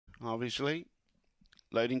obviously.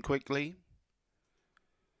 Loading quickly.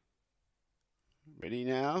 Ready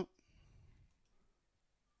now.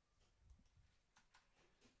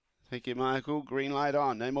 Thank you, Michael. Green light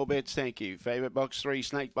on. No more bets, thank you. Favourite box 3,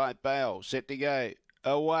 Snakebite Bale. Set to go.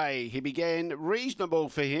 Away. He began reasonable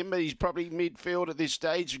for him, but he's probably midfield at this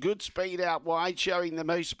stage. Good speed out wide, showing the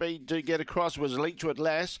most speed to get across was Leechwood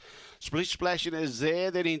Lass. Splish Splashing is there.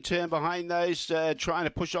 Then in turn behind those, trying to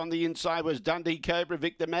push on the inside was Dundee Cobra,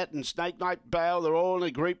 Victor Matt and Snake Night Bale. They're all in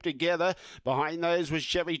a group together. Behind those was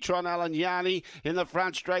Chevy Tron Alignani. In the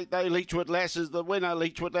front straight though, Leechwood Lass is the winner.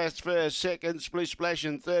 Leechwood Lass first, second, Splish Splash,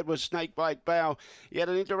 and third was Snakebite Bale. He had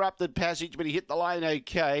an interrupted passage, but he hit the line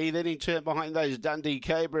okay. Then in turn behind those, Dundee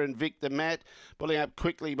Cobra and Victor Matt. Pulling up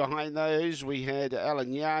quickly behind those, we had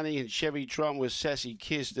Alignani and Chevy Tron with Sassy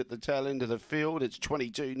Kissed at the tail end of the field. It's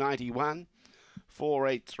 22.91. 4,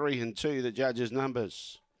 8, 3 and 2, the judges'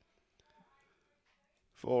 numbers.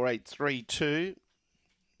 4, 8, 3, 2.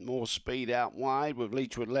 More speed out wide with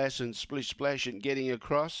Leechwood Lass and Splish Splash and getting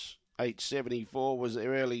across. 8.74 was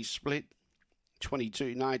their early split.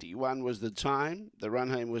 22.91 was the time. The run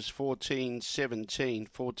home was 14.17.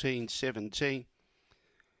 14.17.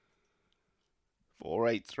 4,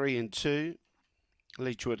 8, 3 and 2.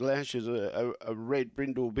 Leechwood Lass is a red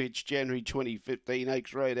brindle bitch. January 2015.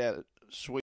 Oaks Road out at Sweet.